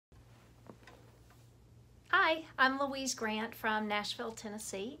Hi, I'm Louise Grant from Nashville,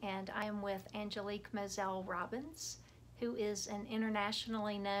 Tennessee, and I am with Angelique Moselle Robbins, who is an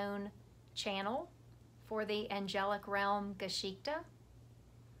internationally known channel for the angelic realm Geschichte.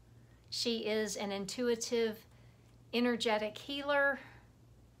 She is an intuitive, energetic healer,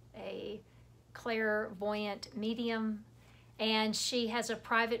 a clairvoyant medium, and she has a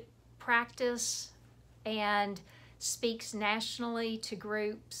private practice and speaks nationally to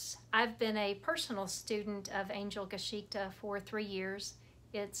groups. I've been a personal student of Angel-Geschichte for 3 years.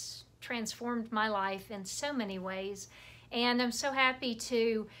 It's transformed my life in so many ways, and I'm so happy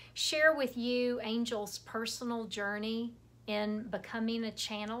to share with you Angel's personal journey in becoming a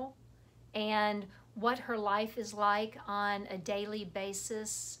channel and what her life is like on a daily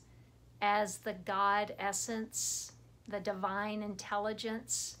basis as the God essence, the divine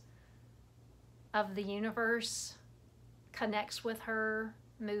intelligence of the universe connects with her,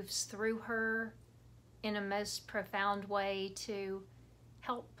 moves through her in a most profound way to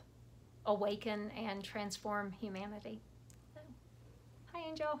help awaken and transform humanity. So, hi,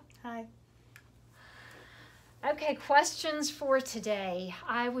 Angel. Hi. Okay, questions for today.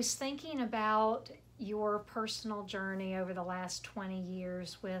 I was thinking about your personal journey over the last 20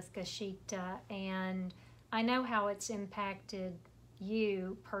 years with Geschichte, and I know how it's impacted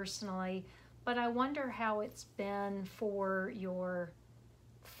you personally, but I wonder how it's been for your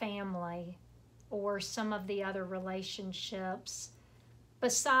family or some of the other relationships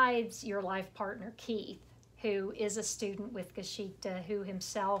besides your life partner, Keith, who is a student with Geschichte, who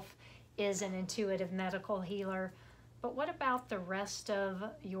himself is an intuitive medical healer. But what about the rest of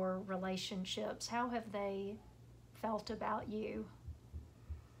your relationships? How have they felt about you?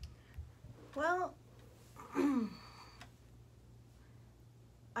 Well,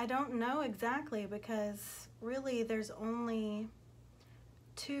 I don't know exactly, because really there's only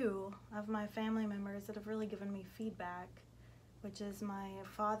 2 of my family members that have really given me feedback, which is my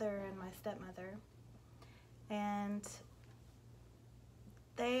father and my stepmother. And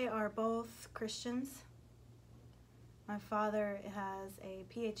they are both Christians. My father has a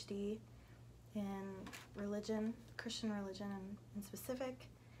PhD in religion, Christian religion in specific.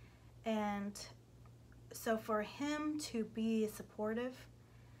 And so for him to be supportive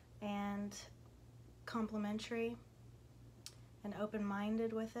and complimentary and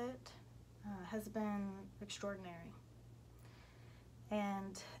open-minded with it has been extraordinary,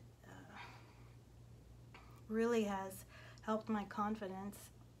 and really has helped my confidence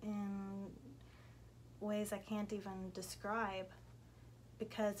in ways I can't even describe,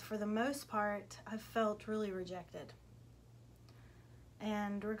 because for the most part I've felt really rejected.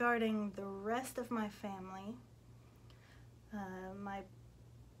 And regarding the rest of my family, my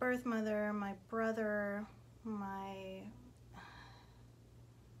birth mother, my brother, my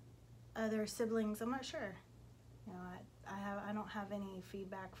other siblings, I'm not sure. You know, I don't have any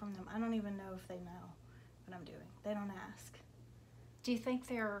feedback from them. I don't even know if they know what I'm doing. They don't ask. Do you think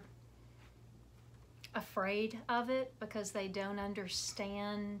they're afraid of it because they don't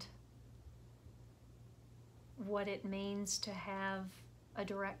understand what it means to have a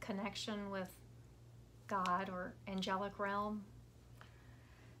direct connection with God or angelic realm?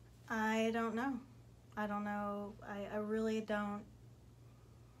 I don't know. I don't know. I really don't.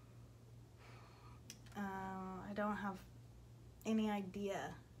 I don't have any idea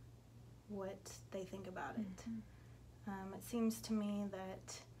what they think about it. Mm-hmm. It seems to me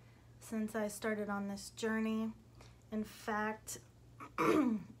that since I started on this journey, in fact,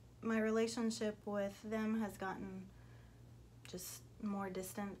 my relationship with them has gotten just more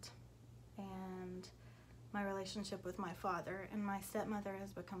distant, and my relationship with my father and my stepmother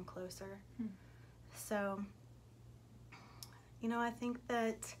has become closer. So, you know, I think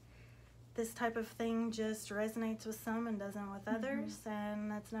that this type of thing just resonates with some and doesn't with others,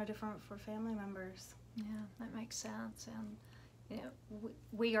 and that's no different for family members. Yeah, that makes sense. And you know,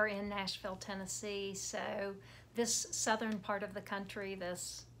 we are in Nashville, Tennessee, so this southern part of the country,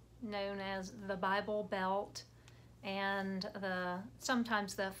 this known as the Bible Belt, and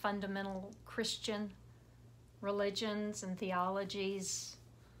sometimes the fundamental Christian religions and theologies,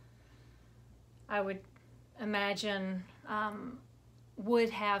 I would imagine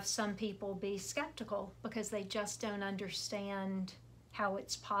would have some people be skeptical because they just don't understand how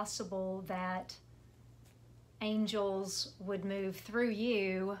it's possible that angels would move through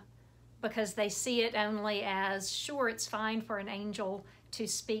you, because they see it only as, sure, it's fine for an angel to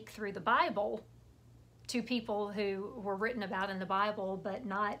speak through the Bible to people who were written about in the Bible, but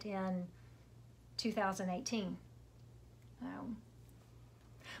not in 2018.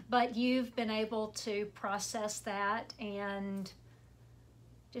 But you've been able to process that and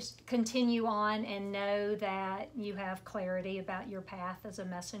just continue on and know that you have clarity about your path as a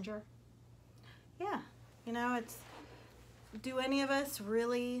messenger? Yeah. You know, it's, do any of us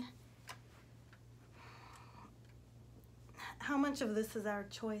really, how much of this is our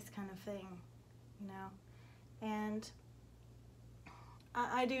choice kind of thing, you know? And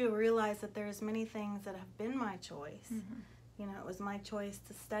I do realize that there's many things that have been my choice. Mm-hmm. You know, it was my choice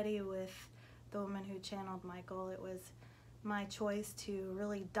to study with the woman who channeled Michael. It was my choice to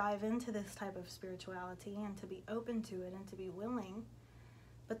really dive into this type of spirituality and to be open to it and to be willing.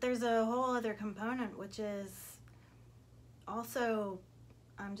 But there's a whole other component, which is also,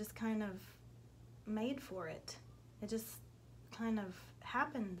 I'm just kind of made for it. It just kind of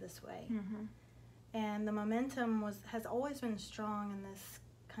happened this way. Mm-hmm. And the momentum has always been strong in this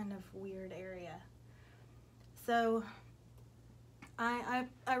kind of weird area. So I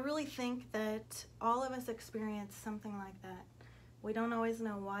really think that all of us experience something like that. We don't always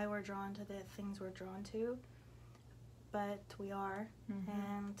know why we're drawn to the things we're drawn to, but we are. Mm-hmm.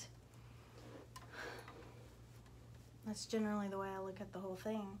 And that's generally the way I look at the whole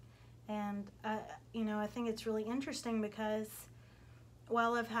thing. And, you know, I think it's really interesting because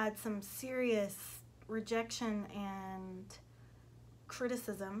while I've had some serious rejection and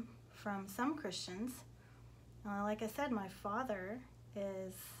criticism from some Christians, like I said, my father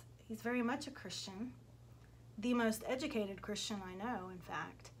he's very much a Christian, the most educated Christian I know, in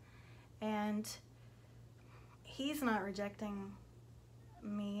fact, and he's not rejecting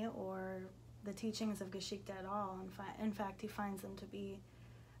me or the teachings of Geschichte at all. In fact, he finds them to be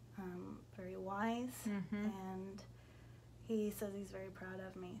very wise, mm-hmm. and he says he's very proud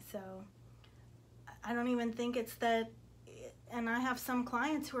of me. So I don't even think it's that, and I have some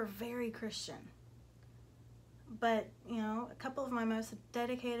clients who are very Christian. But, you know, a couple of my most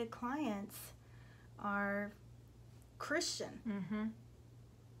dedicated clients are Christian. Mm-hmm.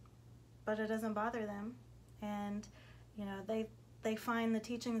 But it doesn't bother them. And, you know, they find the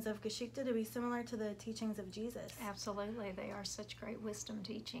teachings of Geschichte to be similar to the teachings of Jesus. Absolutely. They are such great wisdom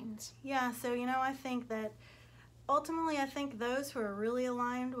teachings. Yeah, so, you know, I think that ultimately I think those who are really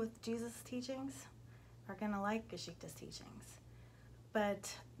aligned with Jesus' teachings are going to like Geschichte's teachings.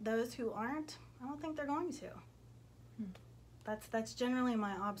 But those who aren't, I don't think they're going to. That's generally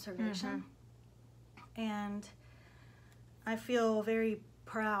my observation. Mm-hmm. And I feel very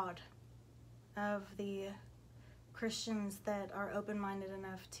proud of the Christians that are open-minded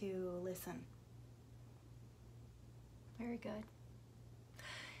enough to listen. Very good.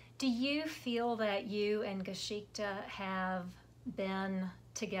 Do you feel that you and Geschichte have been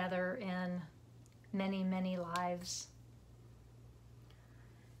together in many, many lives?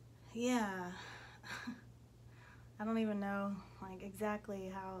 Yeah. I don't even know, like,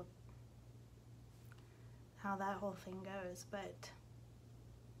 exactly how that whole thing goes, but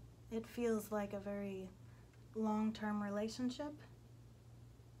it feels like a very long-term relationship.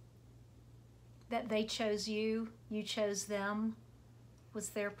 That they chose you, you chose them. Was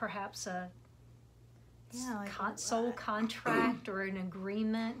there perhaps a soul contract or an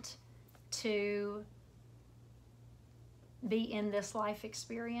agreement to be in this life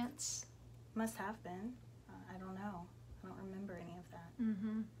experience? Must have been. I don't know. I don't remember any of that.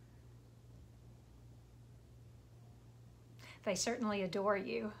 Mm-hmm. They certainly adore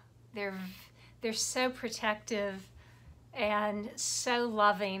you. They're so protective and so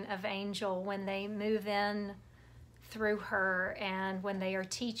loving of Angel when they move in through her and when they are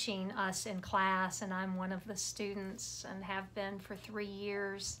teaching us in class, and I'm one of the students and have been for 3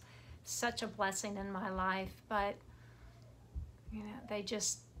 years. Such a blessing in my life, but you know, they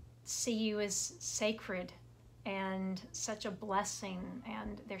just see you as sacred and such a blessing,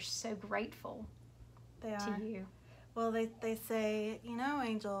 and they're so grateful to you. Well, they say, you know,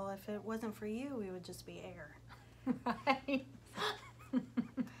 Angel, if it wasn't for you, we would just be air. Right.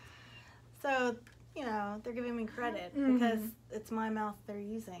 So, you know, they're giving me credit mm-hmm. because it's my mouth they're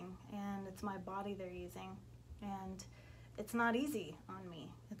using, and it's my body they're using, and it's not easy on me.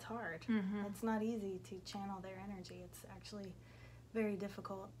 It's hard. Mm-hmm. It's not easy to channel their energy. It's actually very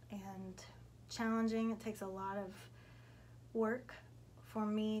difficult and challenging. It takes a lot of work for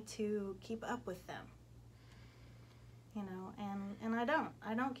me to keep up with them, you know, and I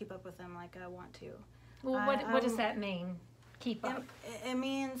don't keep up with them like I want to. Well, what does that mean, keep up? It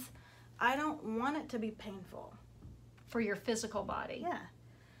means I don't want it to be painful. For your physical body? Yeah.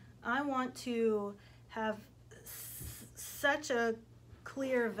 I want to have such a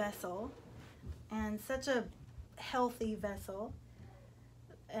clear vessel and such a healthy vessel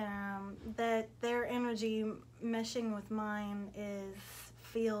that their energy meshing with mine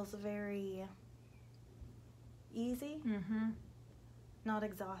feels very easy. Mm-hmm. not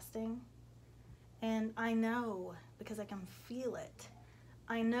exhausting. And I know, because I can feel it,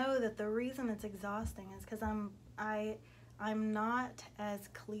 I know that the reason it's exhausting is because I'm not as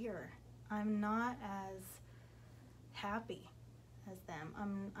clear. I'm not as happy as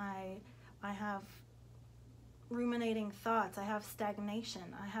them. I have ruminating thoughts. I have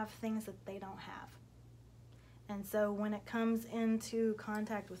stagnation. I have things that they don't have. And so when it comes into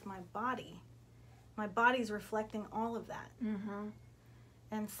contact with my body's reflecting all of that. Mm-hmm.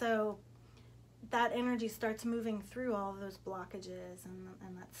 And so that energy starts moving through all of those blockages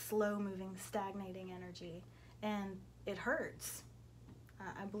and that slow moving, stagnating energy. And it hurts.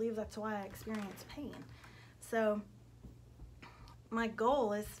 I believe that's why I experience pain. So my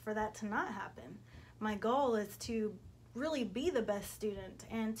goal is for that to not happen. My goal is to really be the best student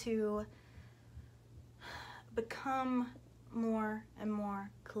and to become more and more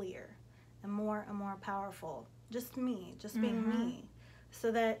clear and more powerful. Just me, just being me.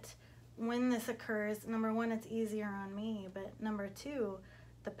 So that when this occurs, number one, it's easier on me, but number two,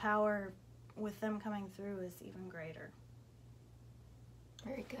 the power with them coming through is even greater.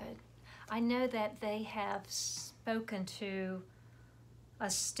 Very good. I know that they have spoken to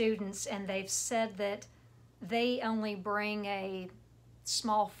us students and they've said that they only bring a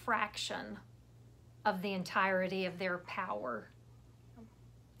small fraction of the entirety of their power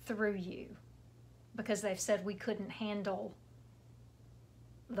through you, because they've said we couldn't handle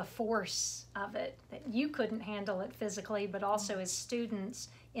the force of it, that you couldn't handle it physically, but also as students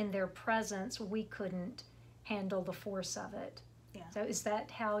in their presence, we couldn't handle the force of it. Yeah. So is that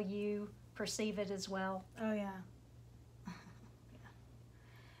how you perceive it as well? Oh, yeah. Yeah.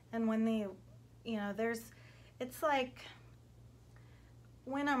 And when it's like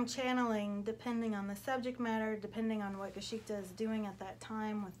when I'm channeling, depending on the subject matter, depending on what Geschichte is doing at that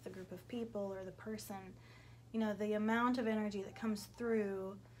time with the group of people or the person, the amount of energy that comes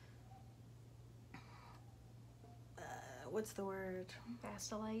through, what's the word?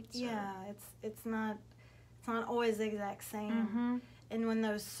 Vacillates? Yeah, it's not always the exact same. Mm-hmm. And when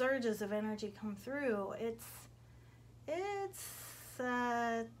those surges of energy come through, it's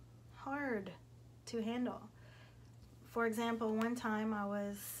hard to handle. For example, one time I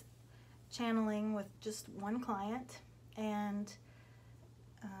was channeling with just one client, and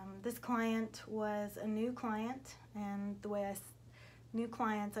this client was a new client, and the way new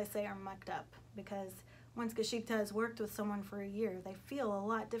clients I say are mucked up, because once Geschichte has worked with someone for a year, they feel a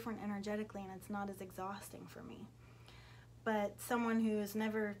lot different energetically, and it's not as exhausting for me. But someone who's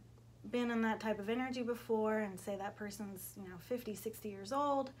never been in that type of energy before, and say that person's 50, 60 years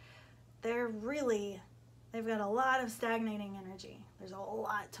old, they've got a lot of stagnating energy. There's a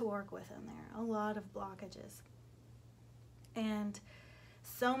lot to work with in there, a lot of blockages. And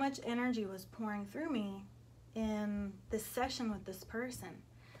so much energy was pouring through me in this session with this person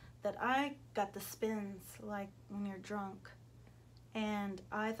that I got the spins like when you're drunk. And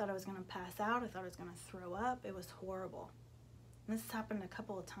I thought I was going to pass out. I thought I was going to throw up. It was horrible. And this has happened a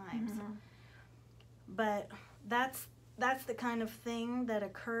couple of times. Mm-hmm. But that's the kind of thing that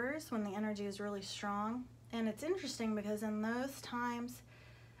occurs when the energy is really strong. And it's interesting because in those times,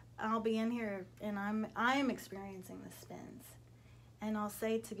 I'll be in here and I'm experiencing the spins. And I'll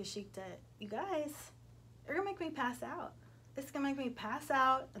say to Geschichte, you guys, you're going to make me pass out. It's going to make me pass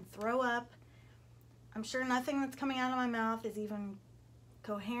out and throw up. I'm sure nothing that's coming out of my mouth is even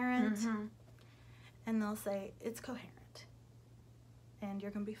coherent. Mm-hmm. And they'll say, it's coherent. And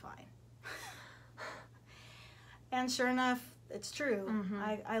you're going to be fine. And sure enough, it's true. Mm-hmm.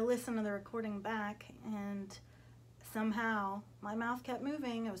 I listened to the recording back, and somehow my mouth kept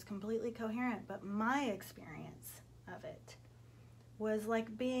moving. It was completely coherent. But my experience of it was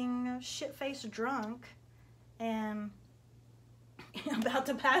like being shit-faced drunk and about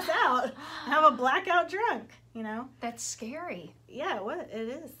to pass out, have a blackout drunk, That's scary. Yeah, it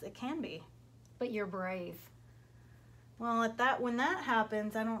is. It can be. But you're brave. Well, when that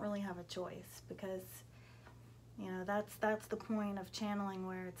happens, I don't really have a choice, because that's the point of channeling,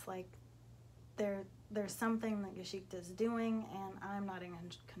 where it's like there's something that Geschichte is doing, and I'm not in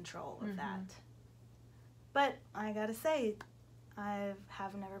control of that. But I gotta say, I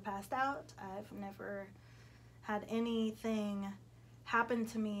have never passed out. I've never had anything happen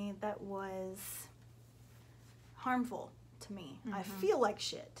to me that was harmful to me. I feel like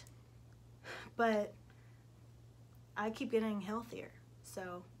shit, but I keep getting healthier,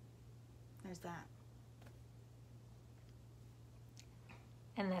 so there's that.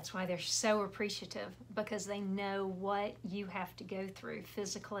 And that's why they're so appreciative, because they know what you have to go through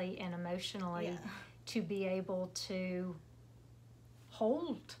physically and emotionally to be able to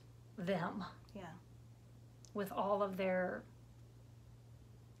hold them Yeah. with all of their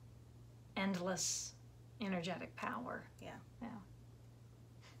endless energetic power. Yeah. Yeah.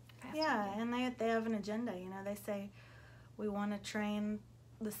 Yeah, and they have an agenda. You know, they say we want to train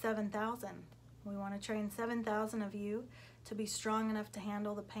the 7,000. We want to train 7,000 of you to be strong enough to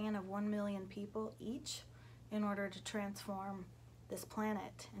handle the pain of 1 million people each in order to transform this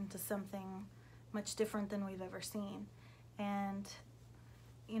planet into something much different than we've ever seen. And,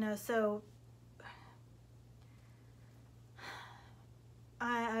 you know, so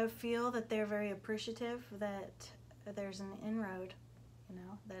I feel that they're very appreciative that there's an inroad, you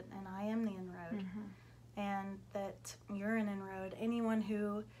know, that, and I am the inroad, and that you're an inroad. Anyone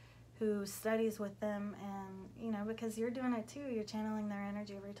who studies with them, and, you know, because you're doing it too, you're channeling their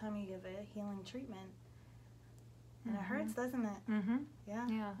energy every time you give a healing treatment. And it hurts, doesn't it? Yeah.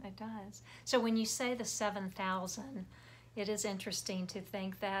 Yeah, it does. So when you say the 7,000, it is interesting to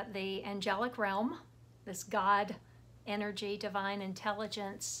think that the angelic realm, this God energy, divine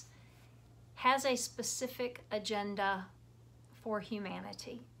intelligence, has a specific agenda for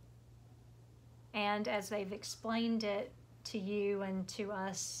humanity. And as they've explained it to you and to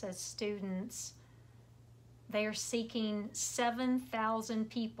us as students, they are seeking 7,000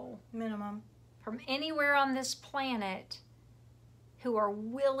 people Minimum. from anywhere on this planet who are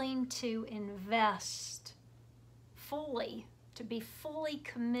willing to invest fully, to be fully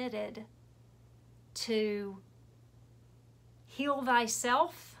committed to heal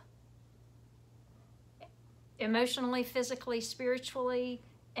thyself emotionally, physically, spiritually,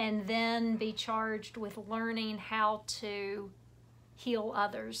 and then be charged with learning how to heal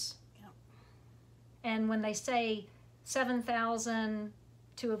others. Yep. And when they say 7,000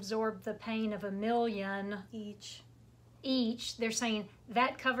 to absorb the pain of 1 million each, they're saying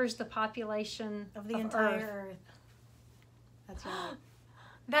that covers the population of the entire Earth. Earth. That's right.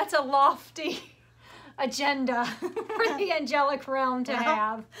 That's a lofty agenda for the angelic realm to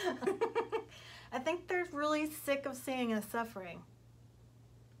have. I think they're really sick of seeing us suffering.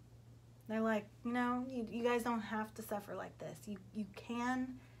 They're like, you know, you guys don't have to suffer like this. You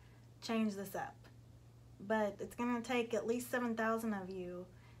can change this up. But it's going to take at least 7,000 of you,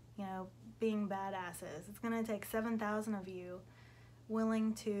 you know, being badasses. It's going to take 7,000 of you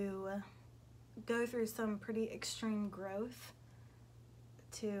willing to go through some pretty extreme growth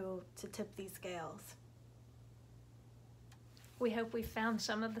to tip these scales. We hope we found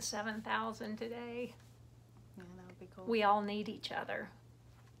some of the 7,000 today. Yeah, that would be cool. We all need each other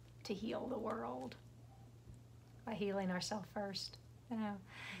to heal the world by healing ourselves first. You know.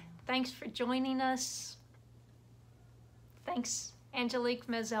 Thanks for joining us. Thanks,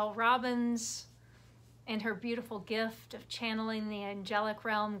 Angel-Geschichte and her beautiful gift of channeling the angelic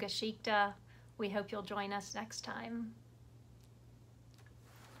realm, Geschichte. We hope you'll join us next time.